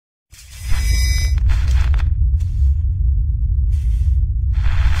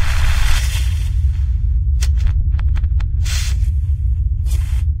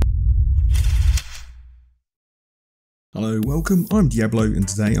welcome, I'm Diablo and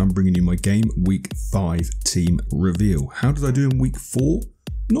today I'm bringing you my game week 5 team reveal. How did I do in week 4?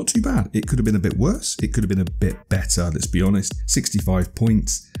 Not too bad. It could have been a bit worse, it could have been a bit better, let's be honest. 65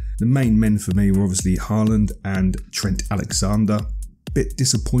 points. The main men for me were obviously Haaland and Trent Alexander. Bit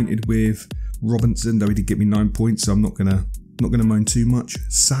disappointed with Robinson, though he did get me 9 points, so I'm not gonna moan too much.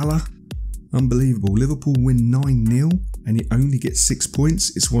 Salah, unbelievable. Liverpool win 9-0 and he only gets 6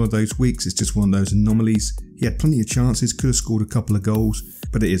 points. It's one of those weeks, it's just one of those anomalies. He had plenty of chances, could have scored a couple of goals,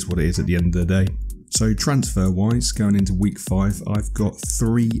 but it is what it is at the end of the day. So transfer wise, going into week 5, I've got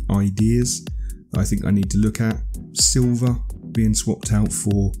 3 ideas that I think I need to look at. Silva being swapped out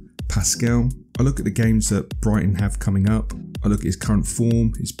for Pascal. I look at the games that Brighton have coming up. I look at his current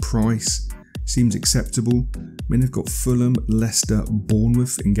form, his price, seems acceptable. I mean, they've got Fulham, Leicester,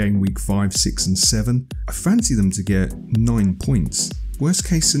 Bournemouth in game week 5, 6 and 7. I fancy them to get 9 points. Worst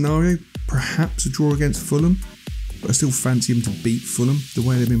case scenario, perhaps a draw against Fulham, but I still fancy them to beat Fulham the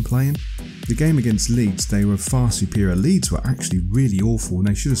way they've been playing. The game against Leeds, they were far superior. Leeds were actually really awful and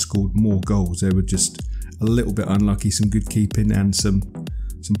they should have scored more goals. They were just a little bit unlucky, some good keeping and some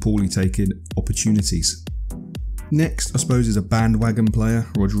poorly taken opportunities. Next, I suppose, is a bandwagon player,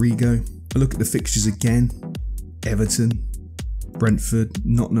 Rodrigo. I look at the fixtures again. Everton, Brentford,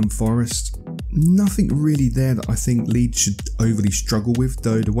 Nottingham Forest. Nothing really there that I think Leeds should overly struggle with,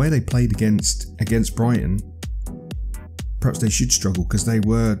 though the way they played against Brighton, perhaps they should struggle because they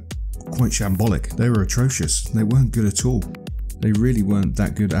were quite shambolic. They were atrocious. They weren't good at all. They really weren't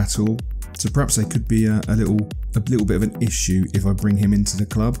that good at all. So perhaps they could be a little bit of an issue if I bring him into the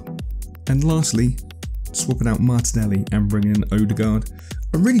club. And lastly, swapping out Martinelli and bringing in Odegaard.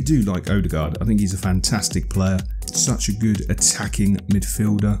 I really do like Odegaard. I think he's a fantastic player. Such a good attacking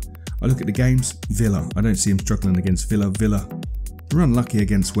midfielder. I look at the games, Villa. I don't see him struggling against Villa. Villa were unlucky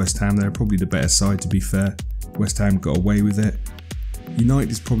against West Ham. They're probably the better side, to be fair. West Ham got away with it. United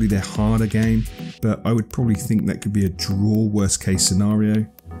is probably their harder game, but I would probably think that could be a draw, worst case scenario.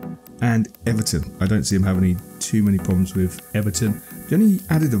 And Everton. I don't see him having too many problems with Everton. The only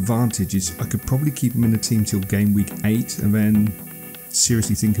added advantage is I could probably keep him in the team till game week 8 and then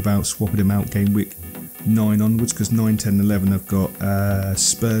seriously think about swapping him out game week 9 onwards, because 9, 10 and 11 I've got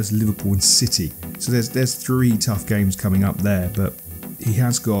Spurs, Liverpool and City. So there's 3 tough games coming up there, but he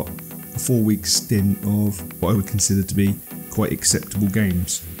has got a 4-week stint of what I would consider to be quite acceptable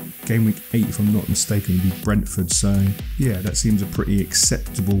games. Game week 8, if I'm not mistaken, would be Brentford, so yeah, that seems a pretty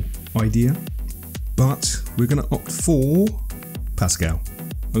acceptable idea. But we're going to opt for Pascal.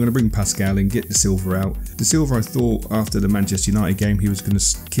 I'm going to bring Pascal in, get De Silva out. De Silva, I thought after the Manchester United game he was going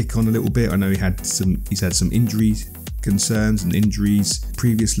to kick on a little bit. I know he's had some injury concerns and injuries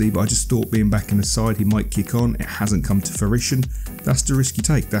previously, but I just thought being back in the side he might kick on. It hasn't come to fruition. That's the risk you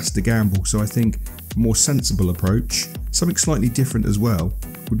take, that's the gamble. So I think a more sensible approach, something slightly different as well,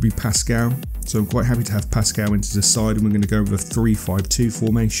 would be Pascal. So I'm quite happy to have Pascal into the side, and we're going to go with a 3-5-2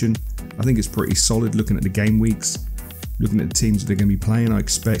 formation. I think it's pretty solid looking at the game weeks. Looking at the teams that they're going to be playing, I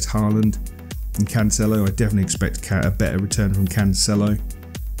expect Haaland and Cancelo. I definitely expect a better return from Cancelo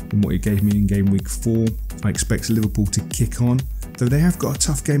than what he gave me in game week 4. I expect Liverpool to kick on, though they have got a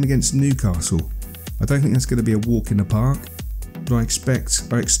tough game against Newcastle. I don't think that's going to be a walk in the park, but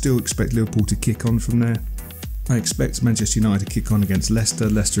I still expect Liverpool to kick on from there. I expect Manchester United to kick on against Leicester.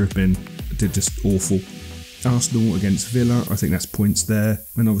 Leicester did just awful. Arsenal against Villa, I think that's points there.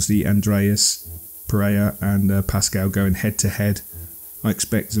 And obviously Andreas Pereira and Pascal going head to head. I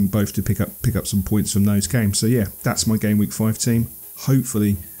expect them both to pick up some points from those games. So yeah, that's my game week 5 team.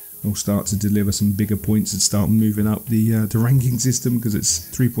 Hopefully I'll start to deliver some bigger points and start moving up the ranking system, because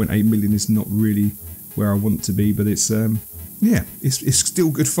it's 3.8 million is not really where I want to be, but it's yeah, it's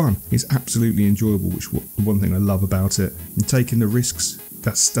still good fun. It's absolutely enjoyable, which is one thing I love about it. And taking the risks,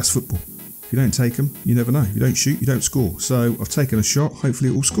 that's football. If you don't take them, you never know. If you don't shoot, you don't score. So I've taken a shot,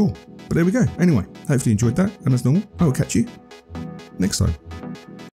 hopefully it will score. But there we go. Anyway, hopefully you enjoyed that, and as normal, I will catch you next time.